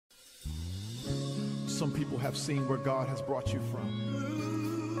Some people have seen where God has brought you from.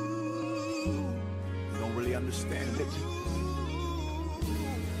 You don't really understand it.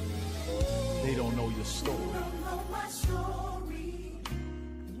 They don't know your story.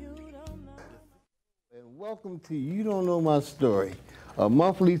 And welcome to You Don't Know My Story, a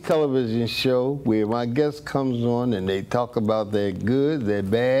monthly television show where my guest comes on and they talk about their good, their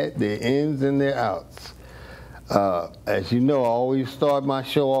bad, their ins and their outs. As you know, I always start my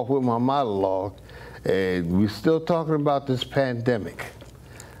show off with my monologue, and we're still talking about this pandemic.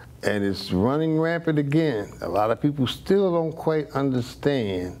 And it's running rampant again. A lot of people still don't quite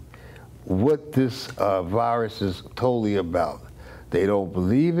understand what this virus is totally about. They don't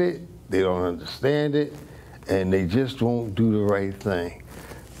believe it, they don't understand it, and they just won't do the right thing.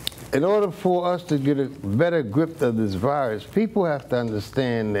 In order for us to get a better grip of this virus, people have to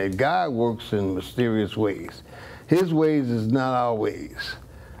understand that God works in mysterious ways. His ways is not our ways.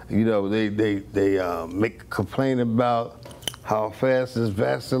 You know, they make a complaint about how fast this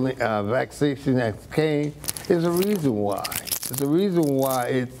vaccination came. There's a reason why. There's a reason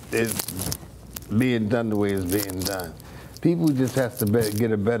why it's being done the way it's being done. People just have to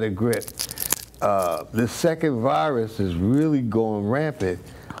get a better grip. The second virus is really going rampant.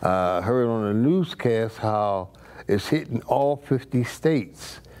 I heard on the newscast how it's hitting all 50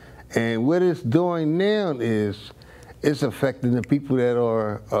 states. And what it's doing now is it's affecting the people that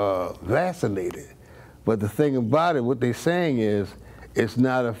are vaccinated. But the thing about it, what they're saying is, it's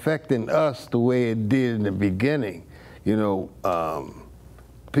not affecting us the way it did in the beginning. You know,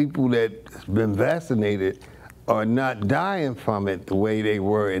 people that's been vaccinated are not dying from it the way they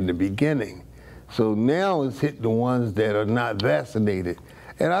were in the beginning. So now it's hitting the ones that are not vaccinated.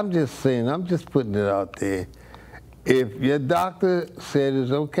 And I'm just saying, I'm just putting it out there. If your doctor said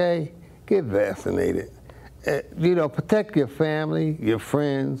it's okay, get vaccinated. You know, protect your family, your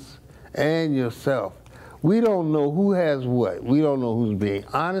friends, and yourself. We don't know who has what. We don't know who's being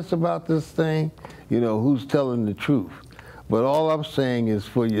honest about this thing, you know, who's telling the truth. But all I'm saying is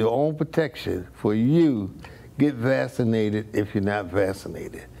for your own protection, for you, get vaccinated if you're not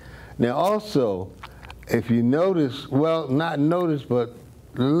vaccinated. Now also, if you notice, well, not notice, but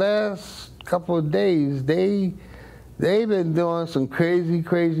the last couple of days, they've been doing some crazy,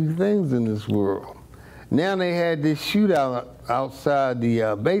 crazy things in this world. Now they had this shootout outside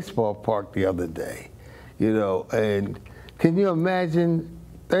the baseball park the other day, you know, and can you imagine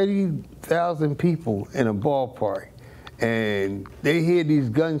 30,000 people in a ballpark, and they hear these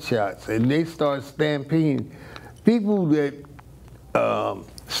gunshots and they start stampeding. People that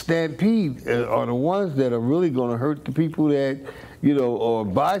stampede are the ones that are really going to hurt the people that, you know, are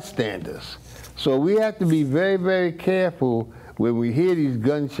bystanders. So we have to be very, very careful when we hear these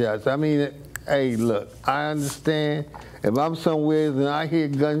gunshots. I mean, hey, look, I understand. If I'm somewhere and I hear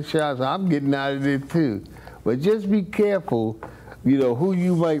gunshots, I'm getting out of there too. But just be careful, you know, who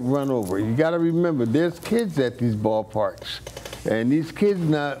you might run over. You got to remember, there's kids at these ballparks, and these kids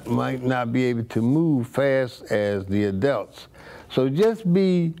might not be able to move fast as the adults. So just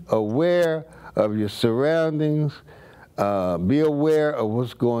be aware of your surroundings, be aware of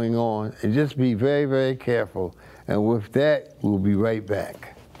what's going on, and just be very, very careful. And with that, we'll be right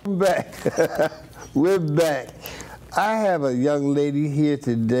back. We're back. We're back. I have a young lady here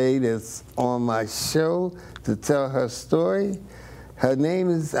today that's on my show to tell her story. Her name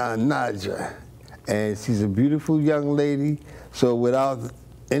is Neldra, and she's a beautiful young lady. So without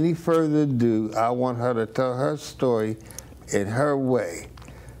any further ado, I want her to tell her story in her way.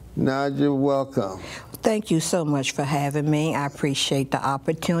 Neldra, welcome. Thank you so much for having me. I appreciate the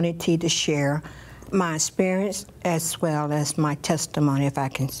opportunity to share my experience as well as my testimony, if I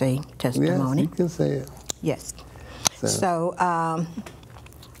can say testimony. Yes, you can say it. Yes. So I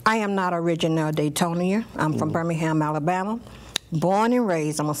am not original Daytonian. I'm from Birmingham, Alabama. Born and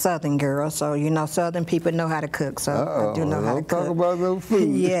raised. I'm a Southern girl, so you know Southern people know how to cook, so I do know how to cook. Don't talk about no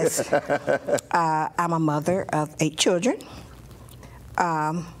food. Yes. I'm a mother of 8 children.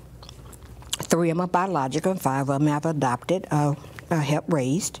 3 of them are biological, 5 of them I've adopted, helped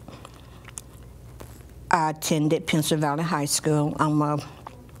raised. I attended Pennsylvania High School.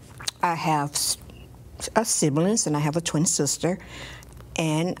 I have siblings, and I have a twin sister,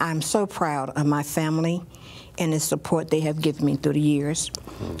 and I'm so proud of my family and the support they have given me through the years.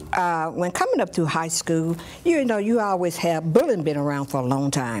 When coming up through high school, you know, you always have, bullying been around for a long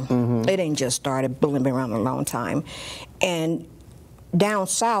time. It ain't just started, bullying been around a long time. And down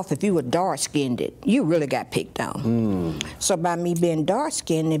south, if you were dark-skinned, you really got picked on. So by me being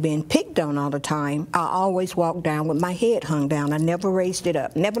dark-skinned and being picked on all the time, I always walked down with my head hung down. I never raised it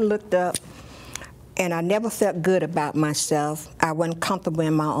up, never looked up. And I never felt good about myself. I wasn't comfortable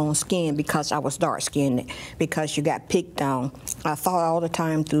in my own skin because I was dark-skinned, because you got picked on. I fought all the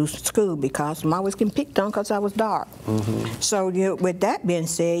time through school because I'm always getting picked on because I was dark. So with that being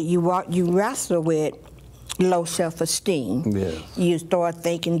said, you wrestle with low self-esteem. Yes. You start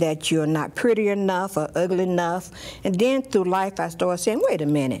thinking that you're not pretty enough or ugly enough. And then through life, I started saying, wait a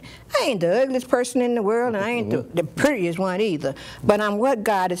minute, I ain't the ugliest person in the world, and I ain't the prettiest one either. But I'm what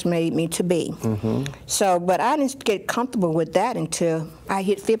God has made me to be. So, but I didn't get comfortable with that until I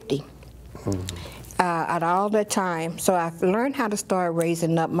hit 50. At all that time. So I learned how to start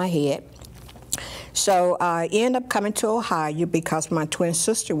raising up my head. So I ended up coming to Ohio because my twin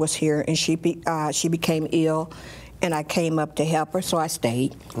sister was here, and she became ill, and I came up to help her, so I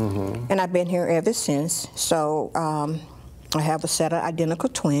stayed. And I've been here ever since. So I have a set of identical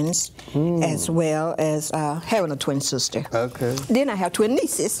twins, as well as having a twin sister. Okay. Then I have twin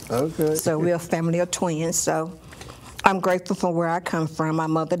nieces. Okay. So we're a family of twins. So I'm grateful for where I come from. My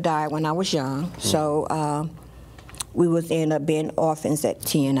mother died when I was young, so we was end up being orphans at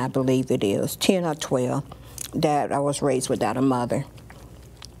 10, I believe it is, 10 or 12, that I was raised without a mother.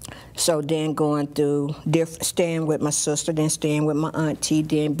 So then going through, staying with my sister, then staying with my auntie,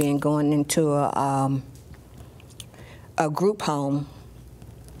 then going into a group home.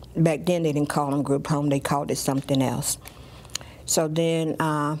 Back then they didn't call them group home, they called it something else. So then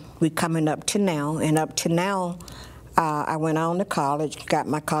we coming up to now, and up to now, I went on to college, got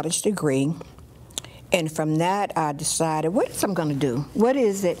my college degree. And from that, I decided, what is I'm going to do? What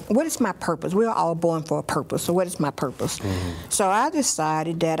is it? What is my purpose? We're all born for a purpose, so what is my purpose? So I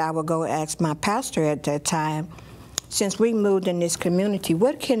decided that I would go ask my pastor at that time, since we moved in this community,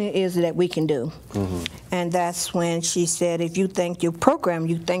 what is it that we can do? And that's when she said, if you think your program,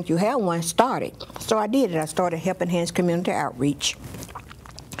 you think you have one, start it. So I did it. I started Helping Hands Community Outreach,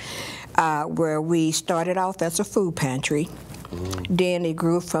 where we started off as a food pantry. Then it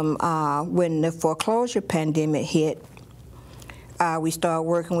grew from when the foreclosure pandemic hit, we started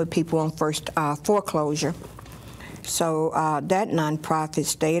working with people on first foreclosure. So that nonprofit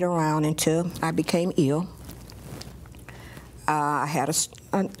stayed around until I became ill. I had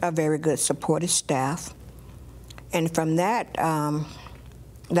a very good supportive staff. And from that,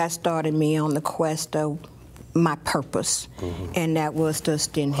 that started me on the quest of my purpose, and that was to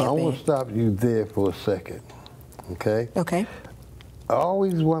extend helping. I want to stop you there for a second, okay? Okay. I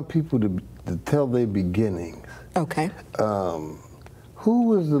always want people to tell their beginnings. Okay. Who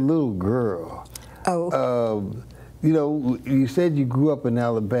was the little girl? Oh. You know, you said you grew up in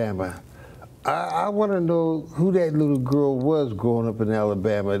Alabama. I want to know who that little girl was growing up in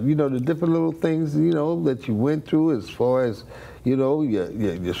Alabama. You know, the different little things, you know, that you went through as far as, you know,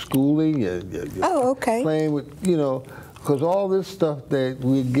 your schooling, your okay. playing with, you know, because all this stuff that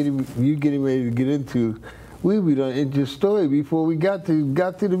you're getting ready to get into, we done in your story before we got to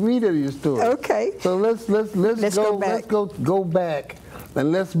the meat of your story. Okay. So let's go back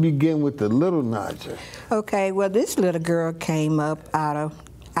and let's begin with the little Nadja. Okay. Well, this little girl came up out of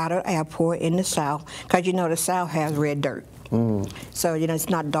the airport in the South, because you know the South has red dirt. So you know it's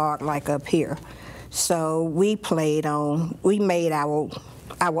not dark like up here. So we made our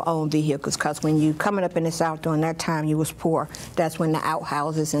own vehicles, because when you coming up in the South during that time, you was poor. That's when the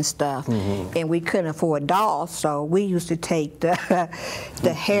outhouses and stuff, and we couldn't afford dolls, so we used to take the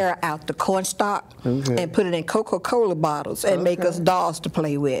hair out the cornstalk and put it in Coca-Cola bottles and make us dolls to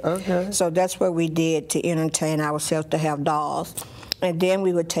play with. So that's what we did to entertain ourselves, to have dolls. And then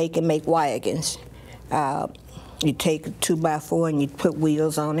we would take and make wagons. You take a 2x4 and you put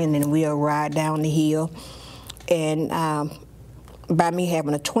wheels on it, and then we'll ride down the hill. And by me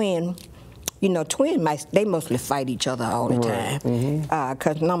having a twin, you know, twins, they mostly fight each other all the time.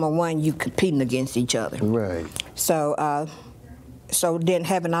 Because number one, you competing against each other. Right. So, so then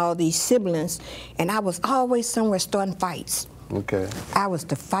having all these siblings, and I was always somewhere starting fights. Okay. I was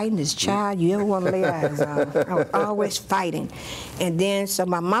the fightingest child you ever want to lay eyes on. I was always fighting. And then, so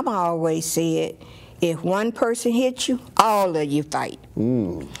my mama always said, if one person hits you, all of you fight.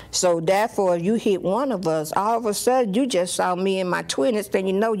 So therefore, if you hit one of us, all of a sudden you just saw me and my twin. Next thing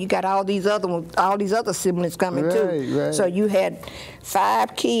you know, you got all these other siblings coming too. Right. So you had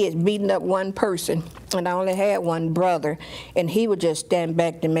 5 kids beating up one person, and I only had one brother, and he would just stand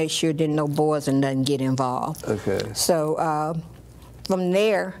back to make sure didn't no boys and nothing get involved. Okay. So from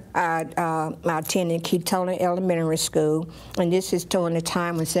there, I attended Ketona Elementary School, and this is during the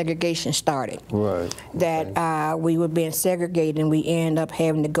time when segregation started. Right. That we were being segregated, and we ended up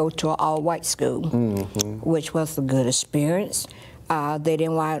having to go to an all-white school, which was a good experience. They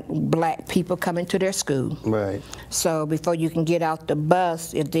didn't want black people coming to their school. Right. So before you can get off the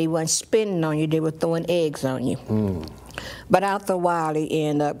bus, if they weren't spitting on you, they were throwing eggs on you. But after a while, they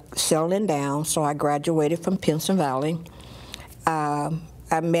ended up settling down, so I graduated from Pinson Valley.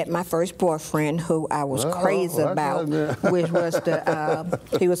 I met my first boyfriend, who I was crazy about, which was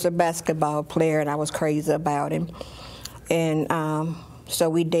he was a basketball player, and I was crazy about him. And so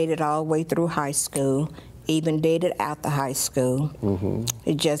we dated all the way through high school, even dated after high school.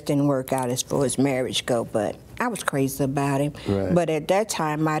 It just didn't work out as far as marriage go, but I was crazy about him. Right. But at that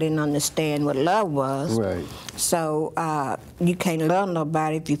time, I didn't understand what love was. Right. So you can't love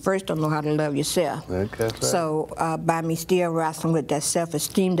nobody if you first don't know how to love yourself. Okay, right. So by me still wrestling with that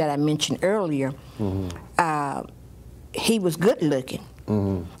self-esteem that I mentioned earlier, he was good looking.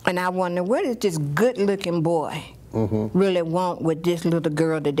 And I wonder, what is this good looking boy really want with this little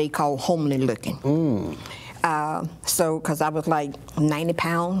girl that they call homely looking? So, because I was like 90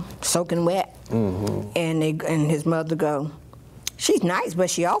 pounds, soaking wet, and his mother go, she's nice, but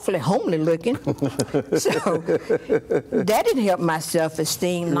she awfully homely looking. So that didn't help my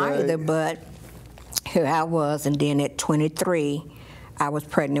self-esteem neither, but here I was, and then at 23, I was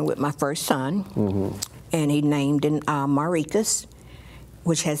pregnant with my first son, and he named him Maricus,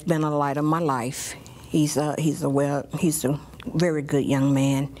 which has been a light of my life. He's a very good young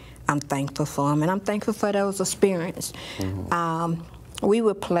man. I'm thankful for him, and I'm thankful for those experiences. We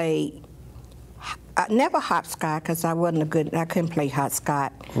would play, never hopscotch, because I couldn't play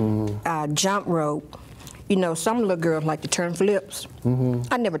hopscotch. Jump rope. You know, some little girls like to turn flips.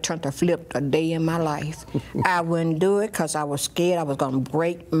 I never turned a flip a day in my life. I wouldn't do it because I was scared I was going to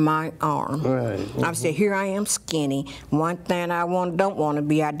break my arm. Right. I said, here I am skinny. One thing I don't want to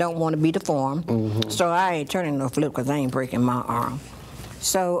be deformed. So I ain't turning no flip because I ain't breaking my arm.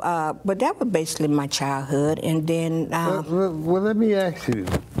 So, but that was basically my childhood. And then... well, let me ask you.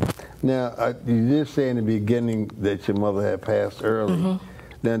 Now, you did say in the beginning that your mother had passed early.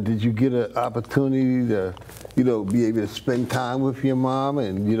 Now, did you get an opportunity to, be able to spend time with your mom?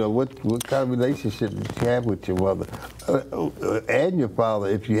 And, what kind of relationship did you have with your mother? And your father,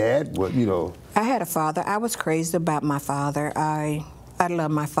 if you had one, I had a father. I was crazy about my father. I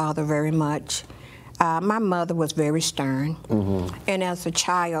love my father very much. My mother was very stern. And as a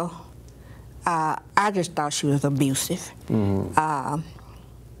child, I just thought she was abusive.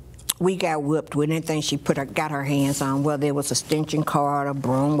 We got whooped with anything she got her hands on, whether it was a extension cord, a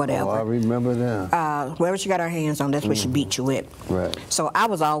broom, whatever. Oh, I remember that. Whatever she got her hands on, that's what she beat you with. Right. So I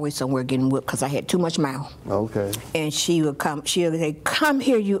was always somewhere getting whooped because I had too much mouth. Okay. And she would say, come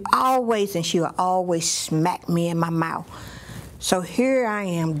here, you always, and she would always smack me in my mouth. So here I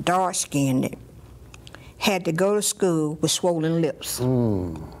am, dark-skinned, had to go to school with swollen lips.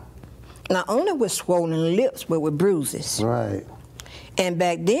 Not only with swollen lips, but with bruises. Right. And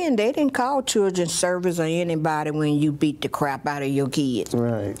back then, they didn't call children's service or anybody when you beat the crap out of your kids.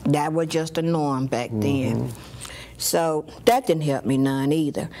 Right. That was just the norm back then. So that didn't help me none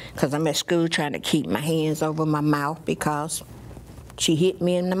either, because I'm at school trying to keep my hands over my mouth because she hit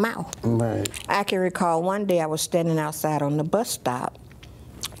me in the mouth. Right. I can recall one day I was standing outside on the bus stop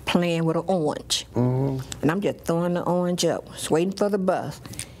playing with an orange. And I'm just throwing the orange up, just waiting for the bus.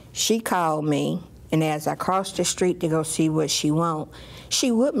 She called me, and as I crossed the street to go see what she want,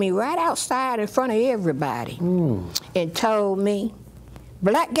 she whipped me right outside in front of everybody and told me,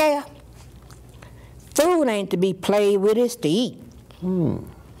 black gal, food ain't to be played with, it's to eat.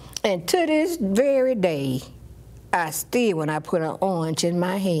 And to this very day, I still, when I put an orange in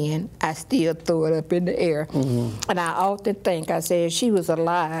my hand, I still throw it up in the air. And I often think, I said, if she was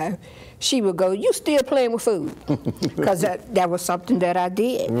alive, she would go, you still playing with food? Because that was something that I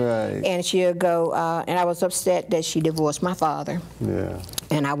did. Right. And she'll go, and I was upset that she divorced my father. Yeah.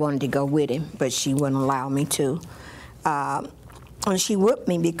 And I wanted to go with him, but she wouldn't allow me to. And she whipped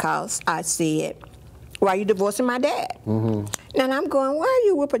me because I said, why are you divorcing my dad? And I'm going, why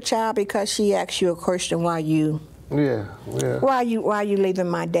you whip a child because she asked you a question, why you why you leaving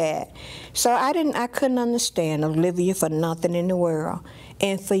my dad? So I couldn't understand Olivia for nothing in the world.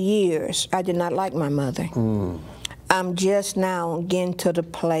 And for years, I did not like my mother. I'm just now getting to the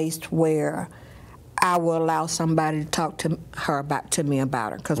place where I will allow somebody to talk to me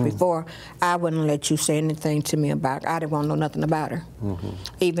about her. Because before, I wouldn't let you say anything to me about her. I didn't want to know nothing about her.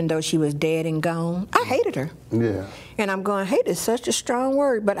 Even though she was dead and gone, I hated her. Yeah. And I'm going, hate is such a strong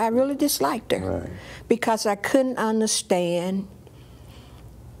word, but I really disliked her. Right. Because I couldn't understand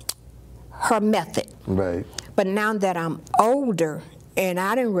her method. Right. But now that I'm older and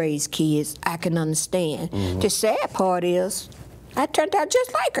I didn't raise kids, I can understand. The sad part is, I turned out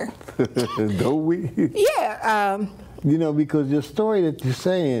just like her. Don't we? Yeah. You know, because your story that you're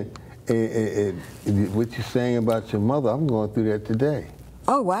saying, and what you're saying about your mother, I'm going through that today.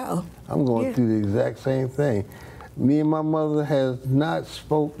 Oh, wow. I'm going through the exact same thing. Me and my mother has not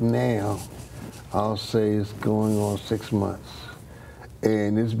spoke now. I'll say it's going on 6 months.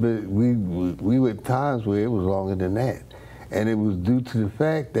 And it's been, we were at times where it was longer than that. And it was due to the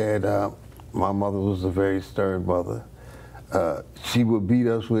fact that my mother was a very stern mother. She would beat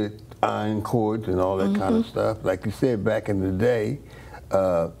us with iron cords and all that kind of stuff. Like you said, back in the day,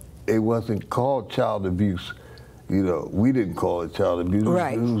 it wasn't called child abuse. You know, we didn't call it child abuse.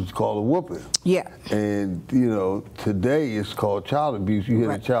 Right. It was called a whooping. Yeah. And, you know, today it's called child abuse. You hit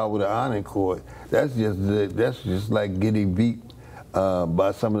a child with an iron cord. That's just like getting beat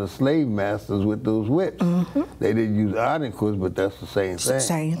by some of the slave masters with those whips. They didn't use iron cords, but that's the same thing.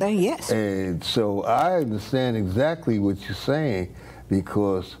 Same thing, yes. And so I understand exactly what you're saying,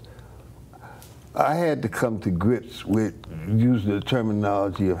 because I had to come to grips with using the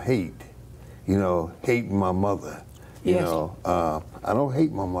terminology of hate. You know, hating my mother. You know, I don't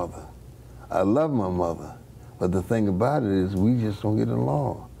hate my mother. I love my mother. But the thing about it is we just don't get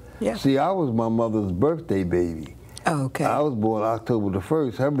along. Yeah. See, I was my mother's birthday baby. Okay. I was born October the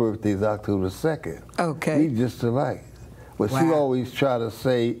 1st. Her birthday is October the 2nd. Okay. We just alike. But she always tried to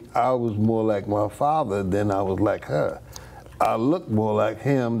say I was more like my father than I was like her. I look more like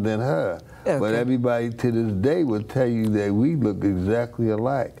him than her. Okay. But everybody to this day would tell you that we look exactly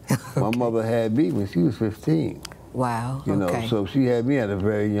alike. My mother had me when she was 15. Wow. You know, so she had me at a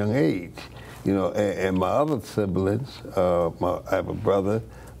very young age. You know, and my other siblings, I have a brother.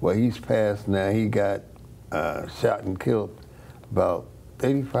 Well, he's passed now. He got shot and killed about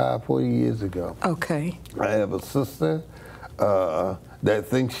 35, 40 years ago. Okay. I have a sister that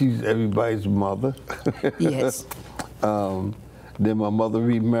thinks she's everybody's mother. Yes. Then my mother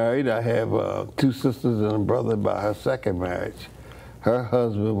remarried. I have 2 sisters and a brother by her second marriage. Her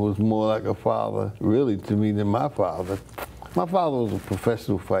husband was more like a father, really, to me than my father. My father was a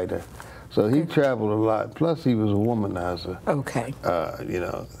professional fighter, so he traveled a lot. Plus, he was a womanizer. Okay. You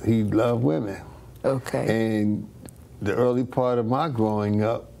know, he loved women. Okay. And the early part of my growing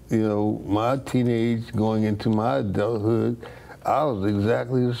up, you know, my teenage going into my adulthood, I was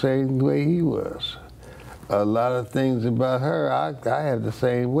exactly the same way he was. A lot of things about her, I have the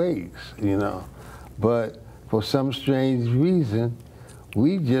same ways, you know. But for some strange reason,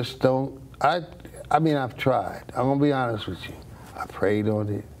 we just don't, I mean, I've tried. I'm gonna be honest with you. I prayed on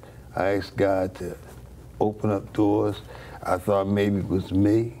it. I asked God to open up doors. I thought maybe it was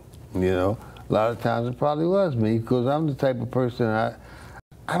me, you know. A lot of times it probably was me, because I'm the type of person, I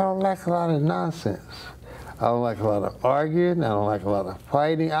don't like a lot of nonsense. I don't like a lot of arguing. I don't like a lot of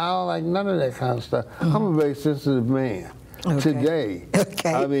fighting. I don't like none of that kind of stuff. I'm a very sensitive man. Today,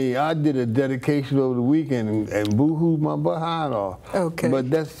 I mean, I did a dedication over the weekend and boo-hooed my behind off. But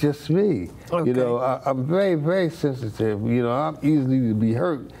that's just me. You know, I'm very, very sensitive. You know, I'm easily to be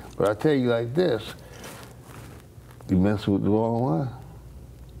hurt. But I tell you like this, you mess with the wrong one.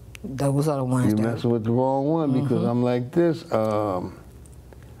 Those are the ones. You're messing with the wrong one, because I'm like this.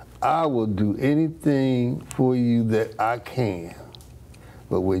 I will do anything for you that I can.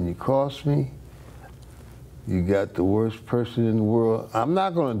 But when you cross me, you got the worst person in the world. I'm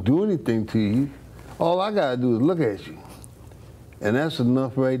not going to do anything to you. All I got to do is look at you. And that's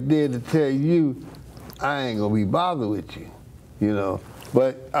enough right there to tell you I ain't going to be bothered with you, you know.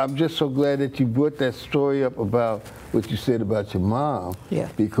 But I'm just so glad that you brought that story up about what you said about your mom. Yeah.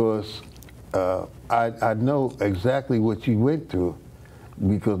 Because I know exactly what you went through.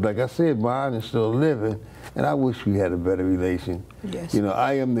 Because, like I said, mine is still living, and I wish we had a better relation. Yes. You know,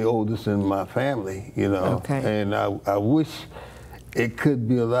 I am the oldest in my family, you know, and I wish it could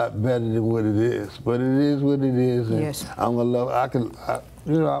be a lot better than what it is. But it is what it is, and I'm gonna love.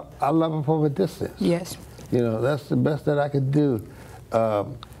 You know, I love him from a distance. Yes. You know, that's the best that I could do.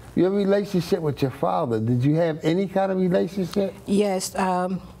 Your relationship with your father, did you have any kind of relationship? Yes.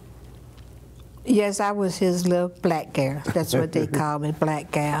 Yes, I was his little black gal. That's what they call me,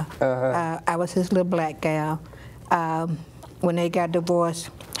 black gal. I was his little black gal. When they got divorced,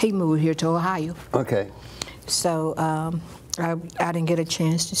 he moved here to Ohio. Okay. So I didn't get a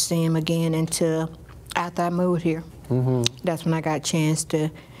chance to see him again until after I moved here. That's when I got a chance to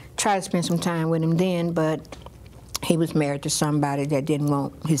try to spend some time with him then, but he was married to somebody that didn't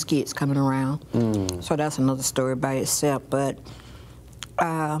want his kids coming around. So that's another story by itself. But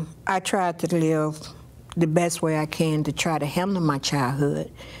I tried to live the best way I can to try to handle my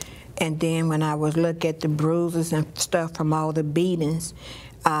childhood. And then when I was looking at the bruises and stuff from all the beatings,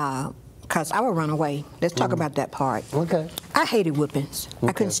 because I would run away. Let's talk about that part. Okay. I hated whippings.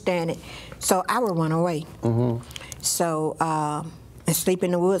 I couldn't stand it. So I would run away. So, and sleep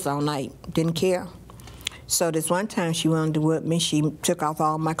in the woods all night. Didn't care. So this one time she wanted to whip me. She took off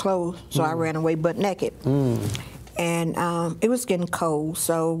all my clothes. So I ran away butt naked. And it was getting cold.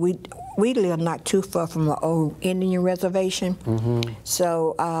 So we live not too far from an old Indian reservation.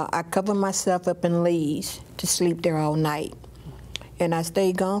 So I covered myself up in leaves to sleep there all night. And I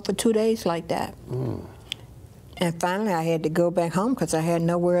stayed gone for 2 days like that. And finally I had to go back home because I had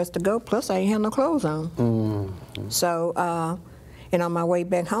nowhere else to go. Plus I didn't have no clothes on. So, and on my way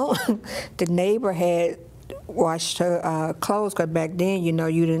back home, the neighbor had washed her clothes, because back then, you know,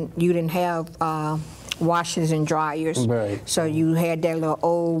 you didn't have washers and dryers. Right. So you had that little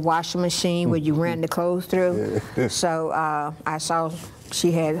old washing machine where you ran the clothes through. So I saw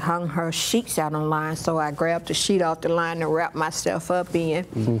she had hung her sheets out on line, so I grabbed the sheet off the line and wrapped myself up in.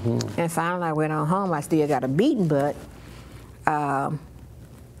 And finally I went on home. I still got a beating, but I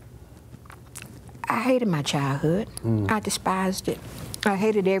hated my childhood. I despised it. I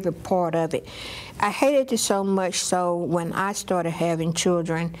hated every part of it. I hated it so much so when I started having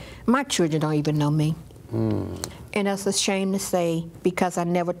children, my children don't even know me. And that's a shame to say, because I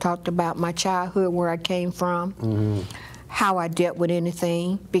never talked about my childhood, where I came from, how I dealt with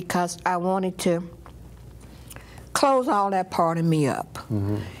anything, because I wanted to close all that part of me up.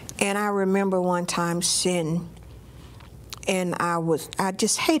 And I remember one time sitting, and I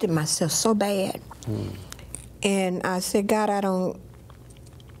just hated myself so bad. And I said, God, I don't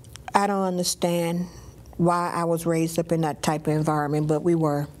understand why I was raised up in that type of environment, but we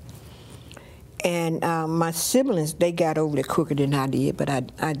were. And my siblings, they got over it quicker than I did, but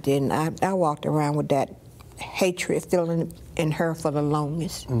I didn't. I walked around with that hatred feeling in her for the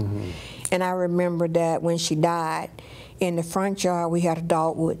longest. And I remember that when she died, in the front yard we had a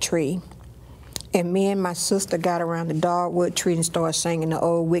dogwood tree. And me and my sister got around the dogwood tree and started singing the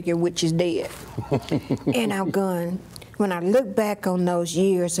old Wicked Witch is Dead. And I'm going, when I look back on those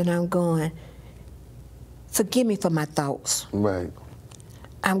years, and I'm going, forgive me for my thoughts. Right.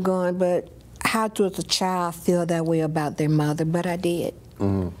 I'm going, but how does a child feel that way about their mother? But I did.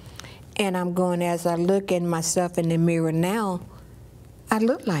 And I'm going, as I look at myself in the mirror now, I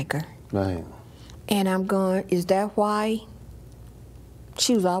look like her. Right. And I'm going, is that why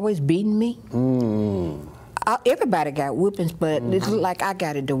she was always beating me? Everybody got whoopings, but it looked like I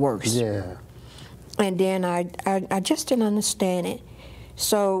got it the worst. Yeah. And then I just didn't understand it.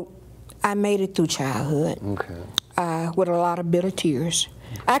 So I made it through childhood with a lot of bitter tears.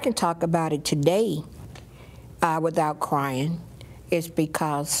 I can talk about it today without crying. It's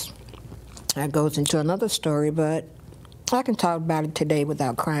because that goes into another story, but I can talk about it today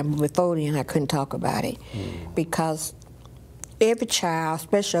without crying. But before then, I couldn't talk about it because every child,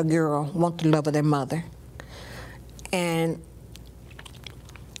 especially a girl, wants the love of their mother. And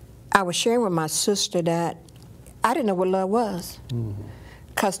I was sharing with my sister that I didn't know what love was.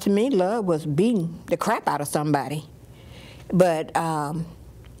 Because to me, love was beating the crap out of somebody. But I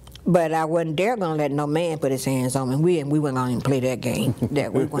wasn't dare gonna let no man put his hands on me. We weren't gonna even play that game.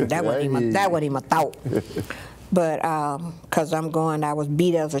 That wasn't even a thought. But because I was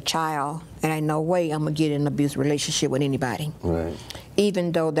beat as a child, and ain't no way I'm gonna get in an abusive relationship with anybody. Right.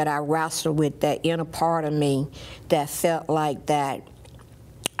 Even though that I wrestled with that inner part of me that felt like that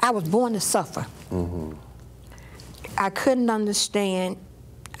I was born to suffer. I couldn't understand.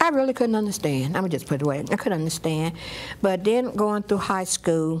 I really couldn't understand. I'm gonna just put it away. I couldn't understand. But then going through high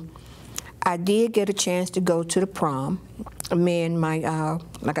school, I did get a chance to go to the prom. Me and my,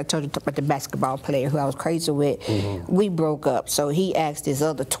 like I told you about the basketball player who I was crazy with, we broke up. So he asked his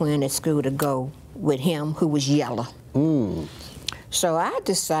other twin at school to go with him, who was yellow. So I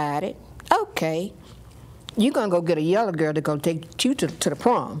decided, okay, you're gonna go get a yellow girl to go take you to the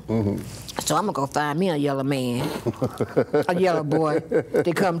prom. So I'm gonna go find me a yellow man, a yellow boy,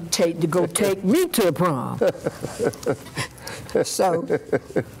 to go take me to the prom. So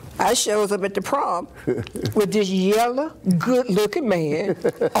I shows up at the prom with this yellow, good-looking man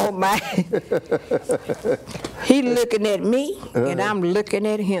on my. He looking at me, and I'm looking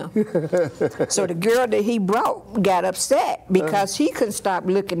at him. So the girl that he brought got upset because he couldn't stop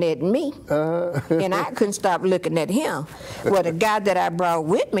looking at me, and I couldn't stop looking at him. Well, the guy that I brought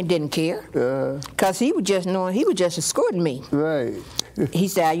with me didn't care, because he was just knowing he was just escorting me. Right. He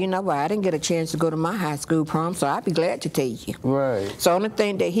said, you know what, I didn't get a chance to go to my high school prom, so I'd be glad to take you. Right. So the only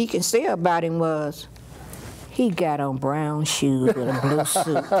thing that he can say about him was, He got on brown shoes with a blue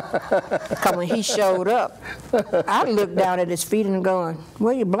suit. Because when he showed up, I looked down at his feet and going,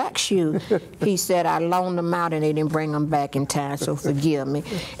 where are your black shoes? He said, I loaned them out and they didn't bring them back in time, so forgive me.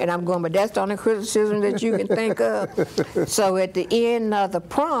 And I'm going, but that's the only criticism that you can think of. So at the end of the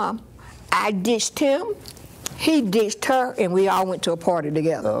prom, I ditched him, he ditched her, and we all went to a party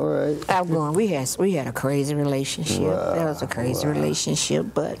together. All right. I'm going, we had a crazy relationship. Wow. That was a crazy relationship,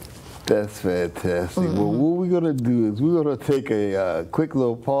 but. That's fantastic. Well, what we're going to do is we're going to take a quick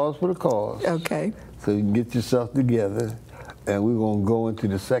little pause for the cause. Okay. So you can get yourself together, and we're going to go into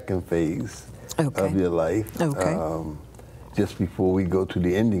the second phase of your life. Okay. Just before we go to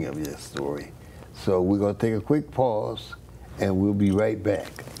the ending of your story. So we're going to take a quick pause, and we'll be right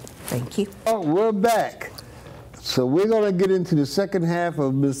back. Thank you. Oh, we're back. So we're going to get into the second half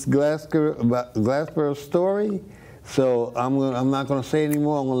of Ms. Glaspar's story. So I'm not going to say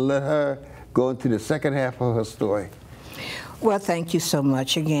anymore. I'm going to let her go into the second half of her story. Well, thank you so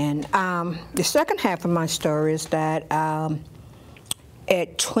much again. The second half of my story is that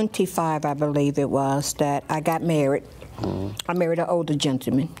at 25, I believe it was, that I got married. I married an older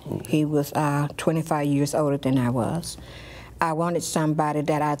gentleman. He was 25 years older than I was. I wanted somebody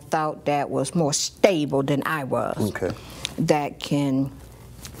that I thought that was more stable than I was, that can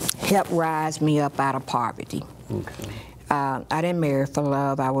help rise me up out of poverty. I didn't marry for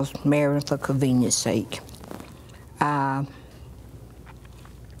love. I was marrying for convenience sake. That's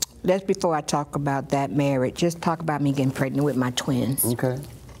before I talk about that marriage. Just talk about me getting pregnant with my twins. Okay.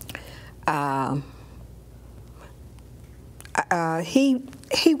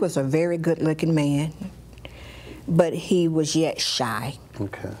 He was a very good-looking man, but he was yet shy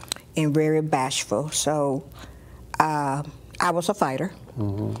and very bashful. So I was a fighter,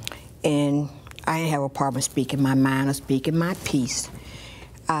 and I didn't have a problem speaking my mind or speaking my piece.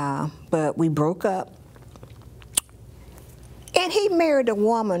 But we broke up, and he married a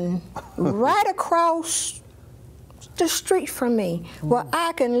woman right across the street from me, where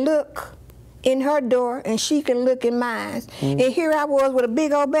I can look in her door and she can look in mine. And here I was with a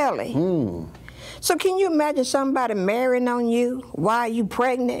big old belly. So can you imagine somebody marrying on you while you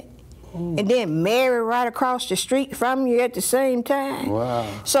pregnant? And then marry right across the street from you at the same time. Wow.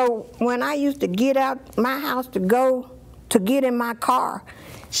 So when I used to get out my house to go to get in my car,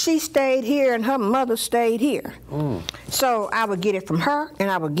 she stayed here and her mother stayed here. So I would get it from her and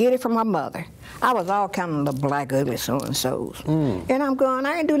I would get it from her mother. I was all kind of little black ugly so-and-sos. And I'm going,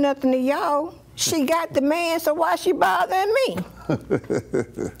 I ain't do nothing to y'all. She got the man, so why she bothering me?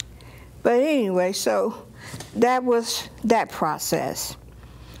 But anyway, so that was that process.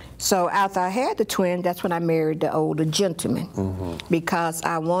 So after I had the twin, that's when I married the older gentleman, because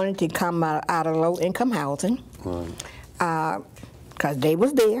I wanted to come out of low-income housing, because they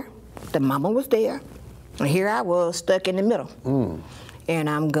was there, the mama was there, and here I was stuck in the middle. And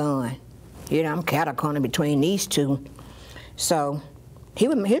I'm going, you know, I'm catty-corner between these two. So he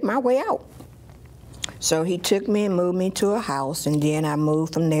would hit my way out. So he took me and moved me to a house, and then I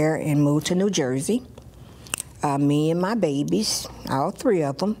moved from there and moved to New Jersey. Me and my babies, all three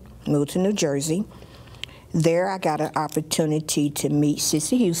of them, moved to New Jersey. There I got an opportunity to meet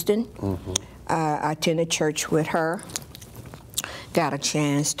Sissy Houston. I attended church with her. Got a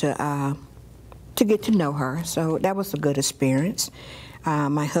chance to get to know her, so that was a good experience.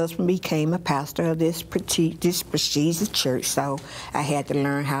 My husband became a pastor of this prestigious church, so I had to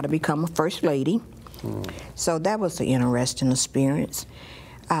learn how to become a first lady. So that was an interesting experience.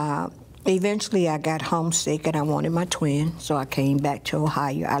 Eventually, I got homesick and I wanted my twin, so I came back to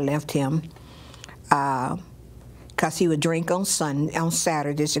Ohio. I left him because he would drink on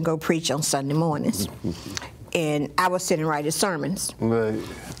Saturdays and go preach on Sunday mornings. And I was sitting writing sermons.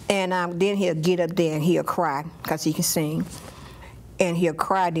 And then he'll get up there and he'll cry because he can sing. And he'll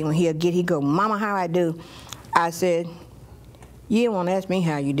cry. Then when he'll go, Mama, how I do? I said, you didn't want to ask me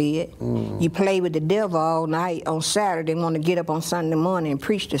how you did. You played with the devil all night on Saturday, want to get up on Sunday morning and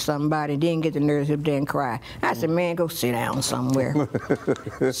preach to somebody, then get the nerves up there and cry. I said, man, go sit down somewhere.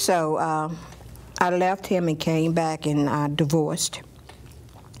 So I left him and came back and I divorced.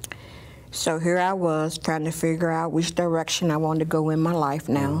 So here I was trying to figure out which direction I wanted to go in my life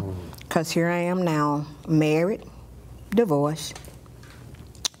now, because here I am now, married, divorced,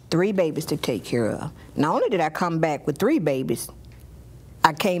 3 babies to take care of. Not only did I come back with 3 babies,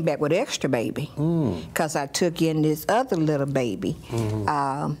 I came back with an extra baby because I took in this other little baby.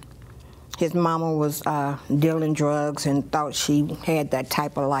 His mama was dealing drugs and thought she had that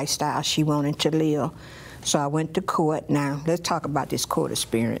type of lifestyle she wanted to live. So I went to court. Now, let's talk about this court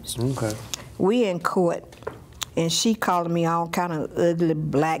experience. We in court, and she calling me all kind of ugly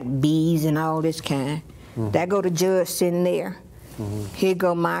black bees and all this kind. There go the judge sitting there. Here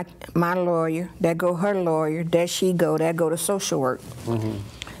go my lawyer. There go her lawyer. There she go. There go the social work.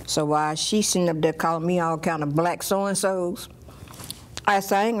 So while she's sitting up there calling me all kind of black so-and-sos, I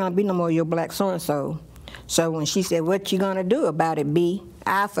said, I ain't gonna be no more your black so-and-so. So when she said, what you gonna do about it, B?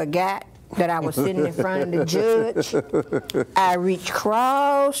 I forgot that I was sitting in front of the judge. I reached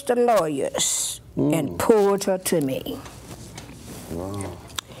across the lawyers and pulled her to me. Wow.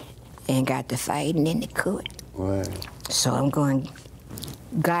 And got to fighting in the court. Right. So I'm going,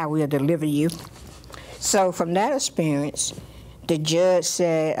 God will deliver you. So from that experience, the judge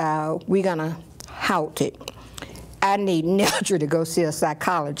said, we're gonna halt it. I need Neldra to go see a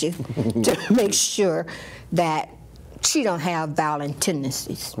psychologist to make sure that she don't have violent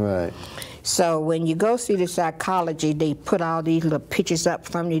tendencies. Right. So when you go see the psychology, they put all these little pictures up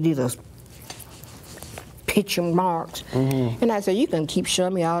from you, these little picture marks. And I said, you can keep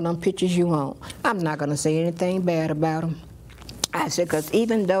showing me all them pictures you want. I'm not gonna say anything bad about them. I said, because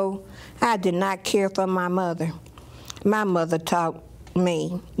even though I did not care for my mother taught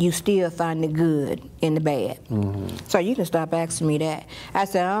me, you still find the good in the bad. So you can stop asking me that. I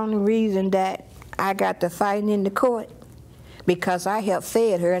said, the only reason that I got to fighting in the court because I helped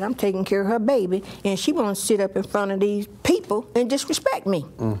fed her and I'm taking care of her baby, and she won't sit up in front of these people and disrespect me.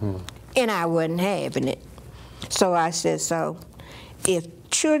 And I wasn't having it. So I said, so if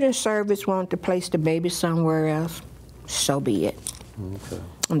Children's Service wanted to place the baby somewhere else, so be it. Okay.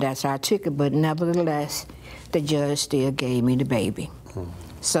 And that's how I took it, but nevertheless, the judge still gave me the baby.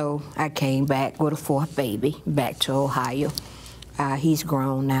 So I came back with a fourth baby, back to Ohio. He's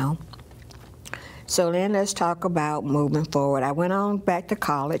grown now. So then let's talk about moving forward. I went on back to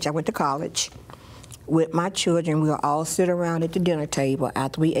college. I went to college with my children. We would all sit around at the dinner table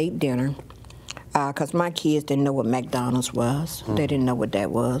after we ate dinner, because my kids didn't know what McDonald's was. They didn't know what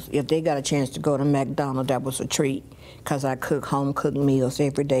that was. If they got a chance to go to McDonald's, that was a treat, because I cook home-cooked meals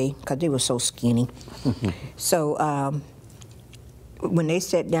every day, because they were so skinny. So when they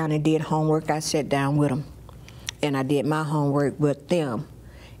sat down and did homework, I sat down with them, and I did my homework with them.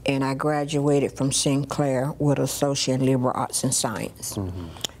 And I graduated from Sinclair with Associate in Liberal Arts and Science.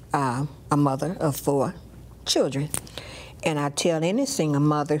 A mother of 4 children. And I tell any single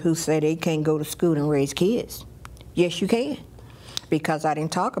mother who say they can't go to school and raise kids, yes, you can. Because I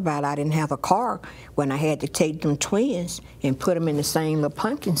didn't talk about it. I didn't have a car when I had to take them twins and put them in the same little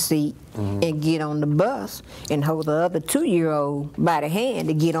pumpkin seat and get on the bus and hold the other 2-year-old by the hand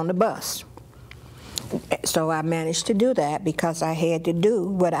to get on the bus. So I managed to do that because I had to do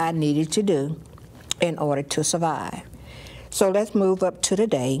what I needed to do in order to survive. So let's move up to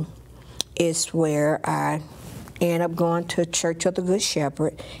today. It's where I ended up going to Church of the Good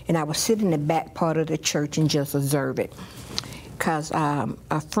Shepherd, and I would sit in the back part of the church and just observe it. Because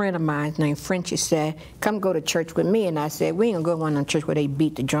a friend of mine named Frenchie said, come go to church with me. And I said, we ain't gonna go to one of them church where they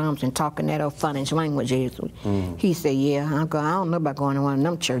beat the drums and talking that old funny language. He said, yeah, I don't know about going to one of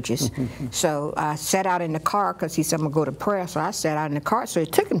them churches. So I sat out in the car because he said, I'm gonna go to prayer. So I sat out in the car, so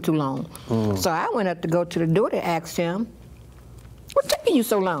it took him too long. So I went up to go to the door to ask him, what's taking you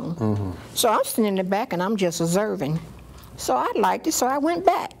so long? So I'm sitting in the back and I'm just observing. So I liked it, so I went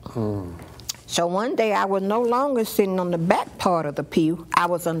back. So one day I was no longer sitting on the back part of the pew, I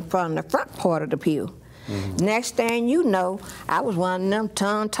was in front of the front part of the pew. Next thing you know, I was one of them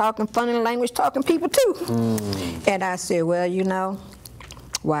tongue-talking, funny language talking people too. And I said, well, you know,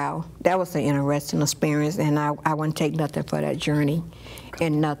 wow, that was an interesting experience, and I wouldn't take nothing for that journey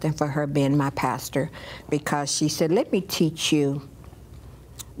and nothing for her being my pastor, because she said, let me teach you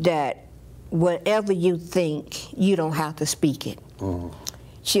that whatever you think, you don't have to speak it.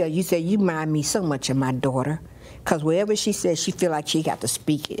 You said, you remind me so much of my daughter, because wherever she says, she feel like she got to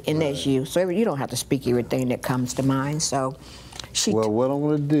speak it, and that's you. So you don't have to speak everything that comes to mind. So she. Well, what I'm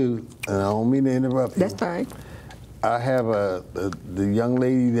going to do, and I don't mean to interrupt you. That's fine. I have the young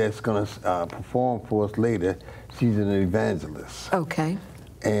lady that's going to perform for us later. She's an evangelist. Okay.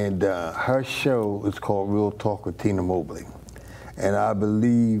 And her show is called Real Talk with Tina Mobley. And I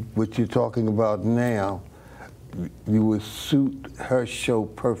believe what you're talking about now, you would suit her show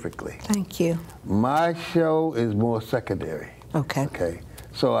perfectly. Thank you. My show is more secondary. Okay. Okay.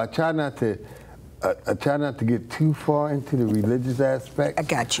 So I try not to get too far into the religious aspect. I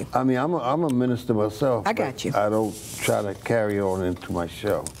got you. I mean, I'm a minister myself. I got you. I don't try to carry on into my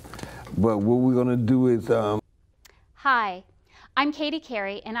show. But what we're going to do is. Hi, I'm Katie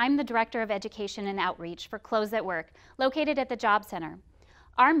Carey, and I'm the Director of Education and Outreach for Clothes at Work, located at the Job Center.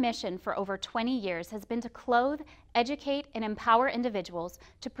 Our mission for over 20 years has been to clothe, educate, and empower individuals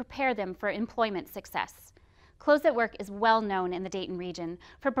to prepare them for employment success. Clothes at Work is well known in the Dayton region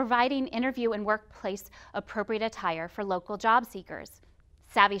for providing interview and workplace appropriate attire for local job seekers.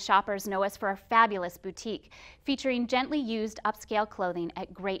 Savvy shoppers know us for our fabulous boutique, featuring gently used upscale clothing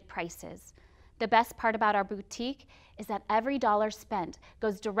at great prices. The best part about our boutique is that every dollar spent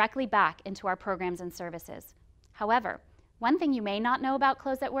goes directly back into our programs and services. However, one thing you may not know about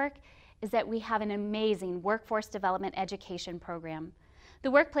Clothes at Work is that we have an amazing workforce development education program. The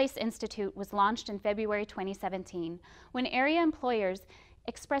Workplace Institute was launched in February 2017 when area employers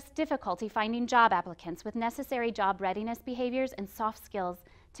expressed difficulty finding job applicants with necessary job readiness behaviors and soft skills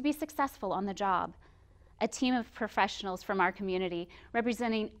to be successful on the job. A team of professionals from our community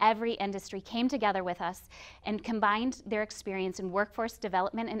representing every industry came together with us and combined their experience in workforce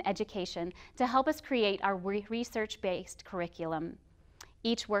development and education to help us create our research-based curriculum.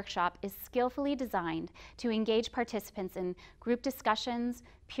 Each workshop is skillfully designed to engage participants in group discussions,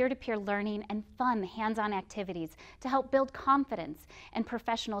 peer-to-peer learning, and fun hands-on activities to help build confidence and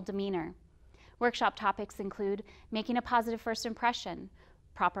professional demeanor. Workshop topics include making a positive first impression,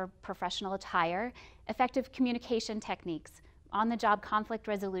 proper professional attire, effective communication techniques, on-the-job conflict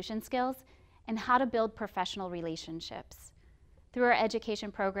resolution skills, and how to build professional relationships. Through our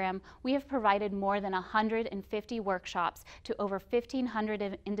education program, we have provided more than 150 workshops to over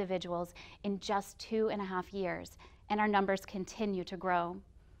 1,500 individuals in just 2.5 years, and our numbers continue to grow.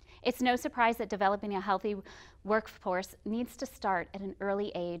 It's no surprise that developing a healthy workforce needs to start at an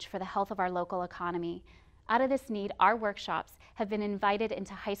early age for the health of our local economy. Out of this need, our workshops have been invited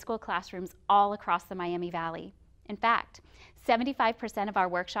into high school classrooms all across the Miami Valley. In fact, 75% of our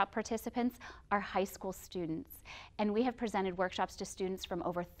workshop participants are high school students, and we have presented workshops to students from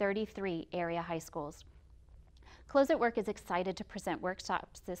over 33 area high schools. Clothes at Work is excited to present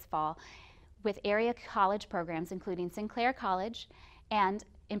workshops this fall with area college programs including Sinclair College and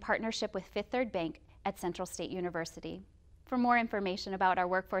in partnership with Fifth Third Bank at Central State University. For more information about our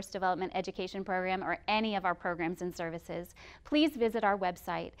Workforce Development Education Program or any of our programs and services, please visit our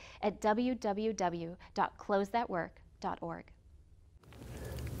website at www.closethatwork.org.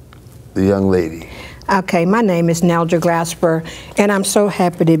 The young lady. Okay, my name is Neldra Glaspar, and I'm so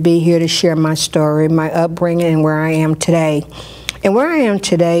happy to be here to share my story, my upbringing, and where I am today. And where I am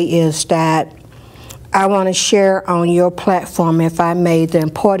today is that I want to share on your platform, if I may, the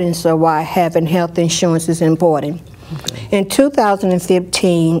importance of why having health insurance is important. Okay. In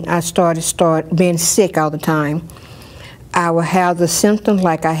 2015, I started being sick all the time. I would have the symptoms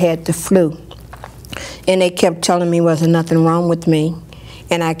like I had the flu. And they kept telling me there wasn't nothing wrong with me.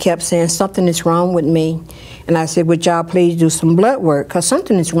 And I kept saying, something is wrong with me. And I said, would y'all please do some blood work, because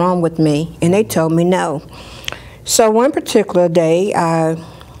something is wrong with me. And they told me no. So one particular day,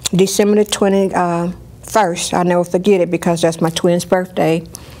 December the 21st, I'll never forget it because that's my twin's birthday,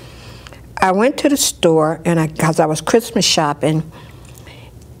 I went to the store, and because I was Christmas shopping,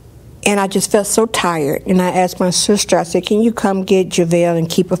 and I just felt so tired. And I asked my sister, I said, can you come get JaVale and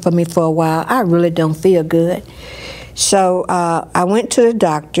keep her for me for a while? I really don't feel good. So I went to the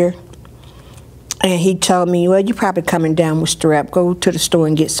doctor, and he told me, well, you're probably coming down with strep. Go to the store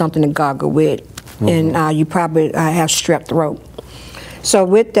and get something to gargle with, and you probably have strep throat. So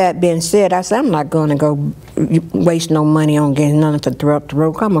with that being said, I said, I'm not going to go waste no money on getting nothing for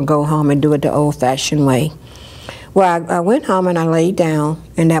throat. I'm going to go home and do it the old-fashioned way. Well, I went home and I laid down,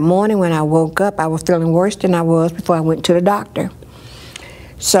 and that morning when I woke up, I was feeling worse than I was before I went to the doctor.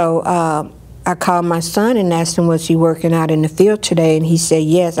 So I called my son and asked him, was he working out in the field today? And he said,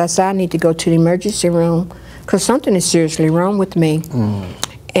 yes. I said, I need to go to the emergency room because something is seriously wrong with me.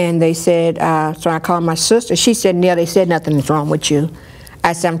 And they said, so I called my sister. She said, Neil, they said nothing is wrong with you.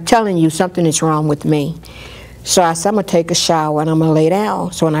 I said, I'm telling you, something is wrong with me. So I said, I'm going to take a shower and I'm going to lay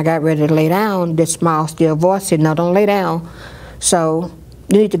down. So when I got ready to lay down, this small, still voice said, no, don't lay down. So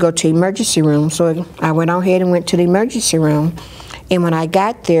you need to go to the emergency room. So I went on ahead and went to the emergency room. And when I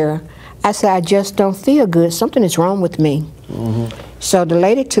got there, I said, I just don't feel good. Something is wrong with me. So the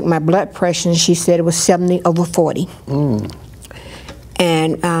lady took my blood pressure, and she said it was 70/40.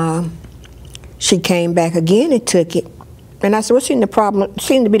 And she came back again and took it. And I said, what seemed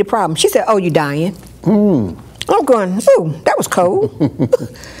to be the problem? She said, oh, you're dying. I'm going, ooh, that was cold.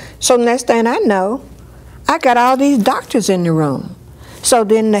 So next thing I know, I got all these doctors in the room. So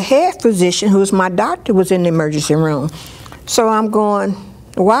then the head physician, who's my doctor, was in the emergency room. So I'm going,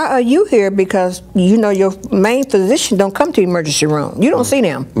 why are you here? Because you know your main physician don't come to the emergency room. You don't see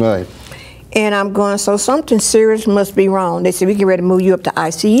them. Right. And I'm going, so something serious must be wrong. They said, we get ready to move you up to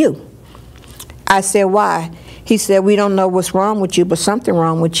ICU. I said, why? He said, we don't know what's wrong with you, but something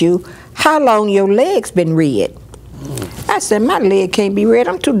wrong with you. How long your legs been red? I said, my leg can't be red.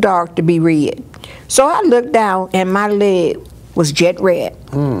 I'm too dark to be red. So I looked down, and my leg was jet red.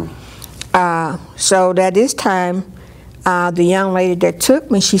 So at this time, the young lady that took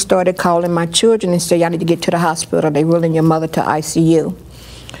me, she started calling my children and said, y'all need to get to the hospital. They're rolling your mother to ICU.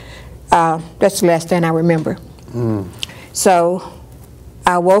 That's the last thing I remember. So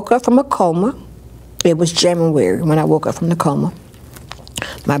I woke up from a coma. It was January when I woke up from the coma.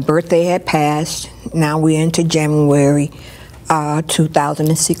 My birthday had passed. Now we're into January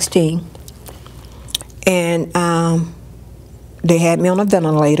 2016. And they had me on a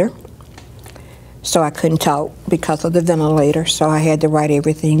ventilator. So I couldn't talk because of the ventilator, so I had to write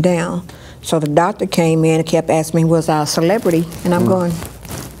everything down. So the doctor came in and kept asking me, was I a celebrity? And I'm going,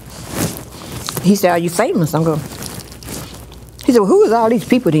 he said, are you famous? I'm going, he said, well, who is all these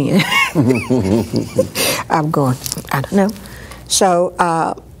people then? I'm going, I don't know. So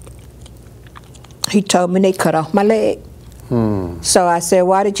he told me they cut off my leg. So I said,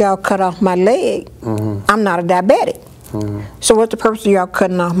 why did y'all cut off my leg? I'm not a diabetic. So what's the purpose of y'all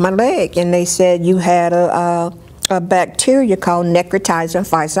cutting off my leg? And they said you had a bacteria called necrotizing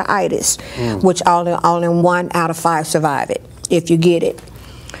fasciitis, which only 1 out of 5 survive it, if you get it.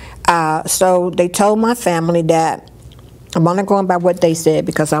 So they told my family that, I'm only going by what they said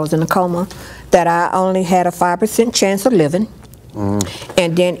because I was in a coma, that I only had a 5% chance of living.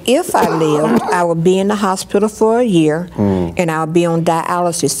 And then if I lived, I would be in the hospital for a year, and I would be on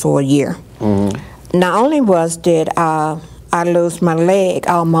dialysis for a year. Not only was did I lose my leg,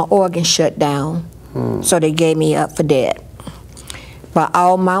 all my organs shut down, so they gave me up for dead. But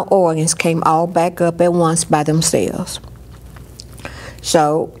all my organs came all back up at once by themselves.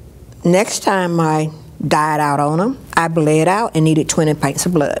 So next time I died out on them, I bled out and needed 20 pints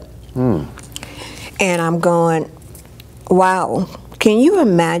of blood. And I'm going, wow, can you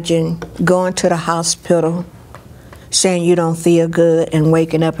imagine going to the hospital saying you don't feel good and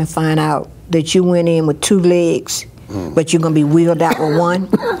waking up and find out that you went in with 2 legs, but you're going to be wheeled out with 1?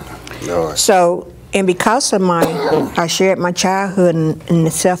 So, and because of I shared my childhood and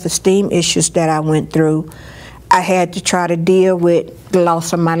the self-esteem issues that I went through, I had to try to deal with the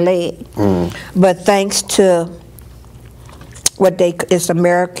loss of my leg. But thanks to it's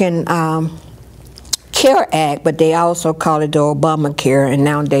American Care Act, but they also call it the Obamacare, and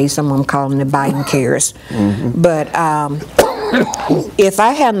nowadays some of them call them the Biden Cares. But if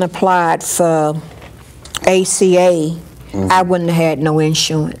I hadn't applied for ACA, I wouldn't have had no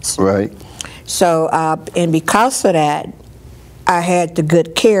insurance. Right. So, and because of that, I had the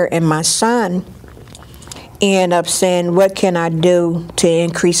good care, and my son ended up saying, what can I do to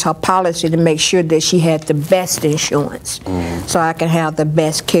increase her policy to make sure that she had the best insurance so I can have the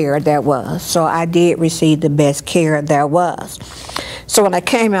best care there was. So I did receive the best care there was. So when I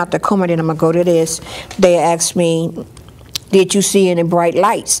came out the coma, then I'm going to go to this, they asked me, did you see any bright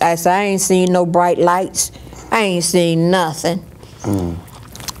lights? I said, I ain't seen no bright lights. I ain't seen nothing.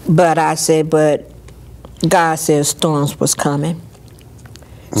 But I said, but God said storms was coming.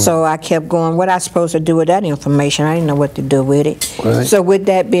 So I kept going, what I supposed to do with that information? I didn't know what to do with it. Right. So with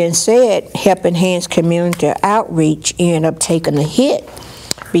that being said, Helping Hands Community Outreach ended up taking a hit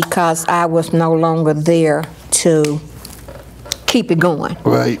because I was no longer there to keep it going.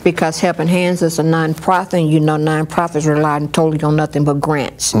 Right. Because Helping Hands is a nonprofit, and you know nonprofits rely totally on nothing but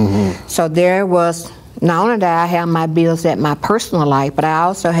grants. So there was, not only that I had my bills at my personal life, but I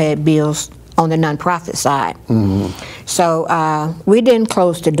also had bills on the nonprofit side. So we didn't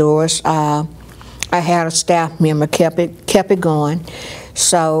close the doors. I had a staff member kept it going.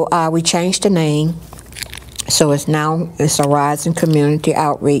 So we changed the name. So it's a Rising Community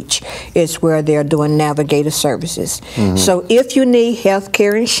Outreach. It's where they're doing navigator services. So if you need health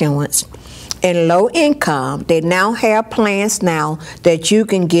care insurance and low income, they now have plans now that you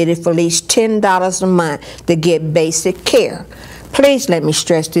can get it for at least $10 a month to get basic care. Please let me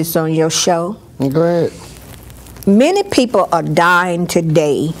stress this on your show. Go ahead. Many people are dying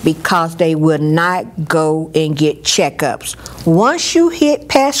today because they will not go and get checkups. Once you hit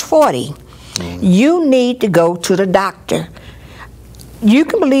past 40, you need to go to the doctor. You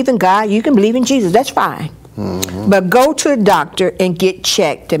can believe in God, you can believe in Jesus, that's fine. But go to the doctor and get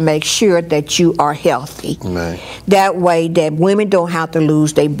checked to make sure that you are healthy. That way that women don't have to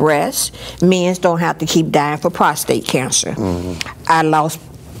lose their breasts, men don't have to keep dying for prostate cancer. I lost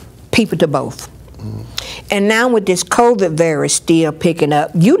people to both. And now with this COVID virus still picking up,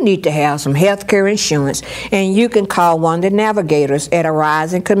 you need to have some health care insurance, and you can call one of the navigators at a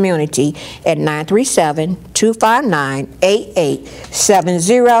Rising Community at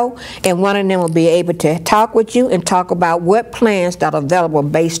 937-259-8870, and one of them will be able to talk with you and talk about what plans that are available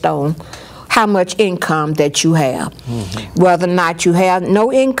based on how much income that you have. Whether or not you have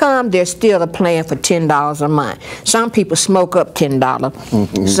no income, there's still a plan for $10 a month. Some people smoke up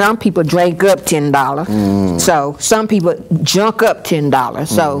 $10. Some people drink up $10. So some people junk up $10.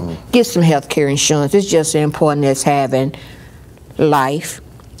 So get some health care insurance. It's just as important as having life,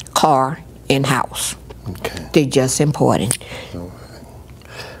 car, and house. Okay. They're just important.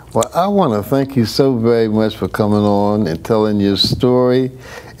 Well, I want to thank you so very much for coming on and telling your story.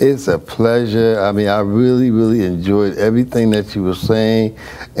 It's a pleasure. I mean, I really, really enjoyed everything that you were saying,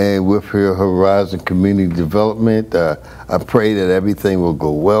 and with your Horizon Community Development, I pray that everything will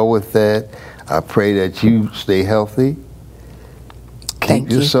go well with that. I pray that you stay healthy,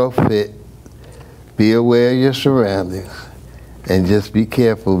 keep yourself fit, be aware of your surroundings, and just be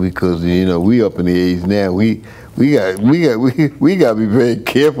careful, because you know we up in the age now. We got to be very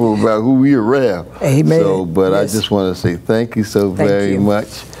careful about who we around. Amen. So, but yes. I just want to say thank you so very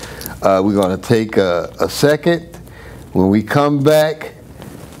much. We're going to take a second. When we come back,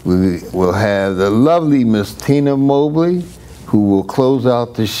 we will have the lovely Miss Tina Mobley, who will close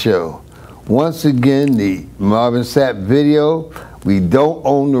out the show. Once again, the Marvin Sapp video. We don't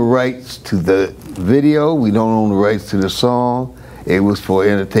own the rights to the video. We don't own the rights to the song. It was for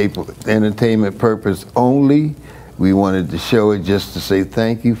entertainment purpose only. We wanted to show it just to say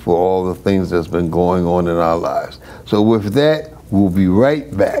thank you for all the things that's been going on in our lives. So with that, we'll be right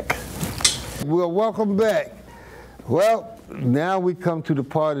back. Well, welcome back. Well, now we come to the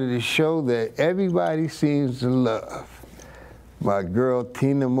part of the show that everybody seems to love. My girl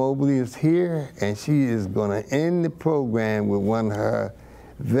Tina Mobley is here, and she is going to end the program with one of her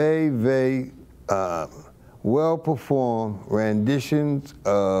very, very well-performed renditions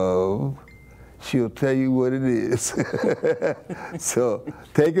of, she'll tell you what it is. So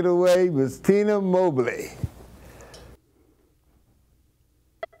take it away, Miss Tina Mobley.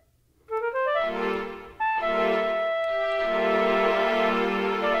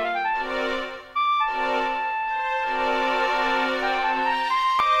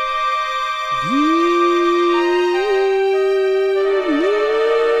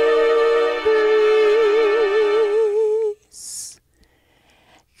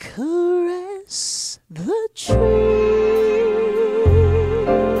 Caress the trees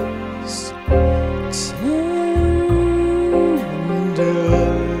tenderly.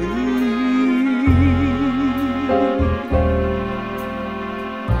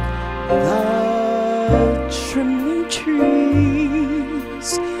 The trembling trees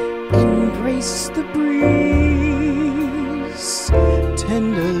embrace the breeze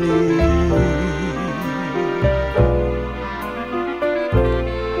tenderly.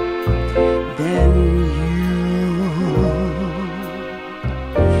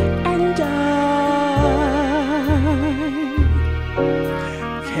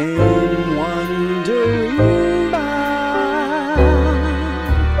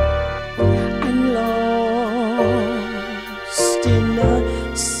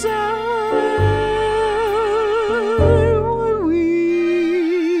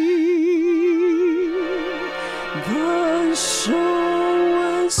 The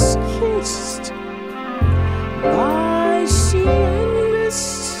shore was kissed by sea and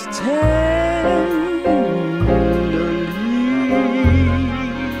mist tenderly.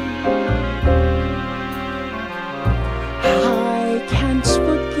 I can't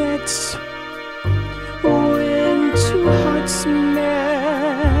forget when two hearts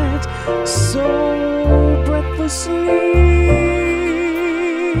met so breathlessly.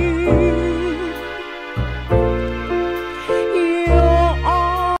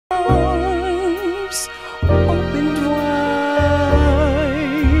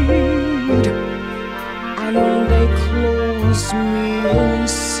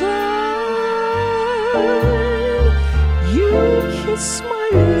 Kiss my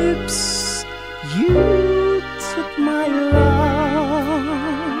lips, you took my love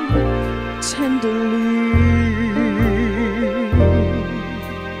tenderly.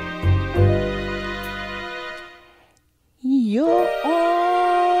 Your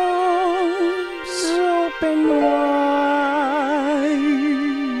arms open wide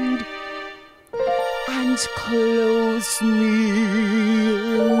and close me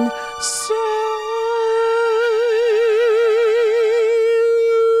inside.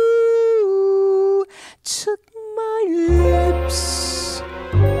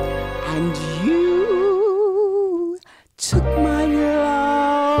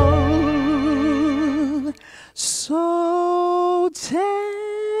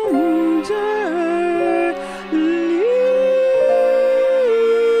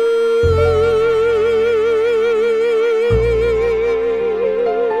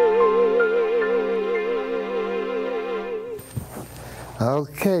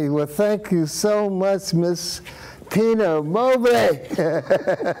 Okay, well, thank you so much, Miss Tina Mobley.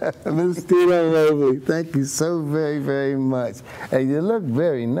 Miss Tina Mobley, thank you so very, very much. And you look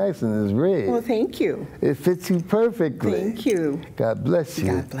very nice in this red. Well, thank you. It fits you perfectly. Thank you. God bless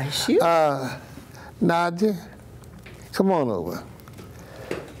you. God bless you. Nadia, come on over.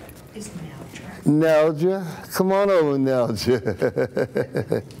 It's Neldra. Neldra, come on over,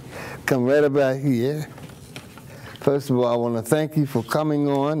 Neldra. Come right about here. First of all, I want to thank you for coming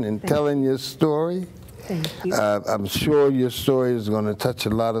on and telling your story. Thank you. I'm sure your story is going to touch a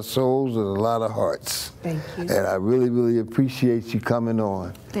lot of souls and a lot of hearts. Thank you. And I really, really appreciate you coming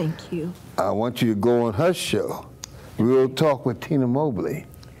on. Thank you. I want you to go on her show, Real Talk with Tina Mobley.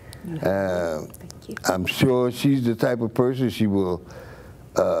 Thank you. I'm sure she's the type of person, she will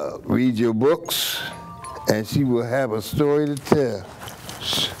read your books and she will have a story to tell.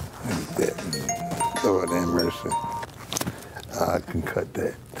 Lord have mercy. I can cut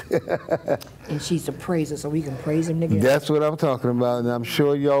that. And she's a praiser, so we can praise him together. That's what I'm talking about, and I'm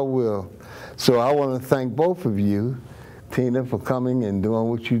sure y'all will. So I want to thank both of you, Tina, for coming and doing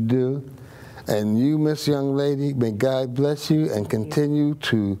what you do. And you, Miss Young Lady, may God bless you and continue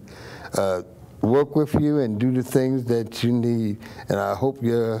to work with you and do the things that you need. And I hope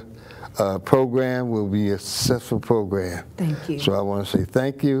your program will be a successful program. Thank you. So I want to say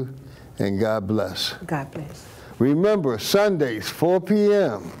thank you and God bless. God bless. Remember, Sundays, 4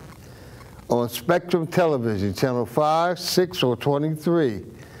 p.m. on Spectrum Television, Channel 5, 6, or 23.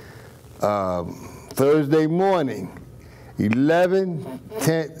 Thursday morning, 10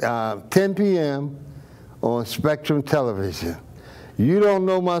 p.m. on Spectrum Television. You Don't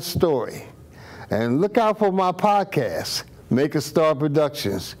Know My Story. And look out for my podcast, Make a Star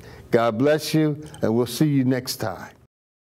Productions. God bless you, and we'll see you next time.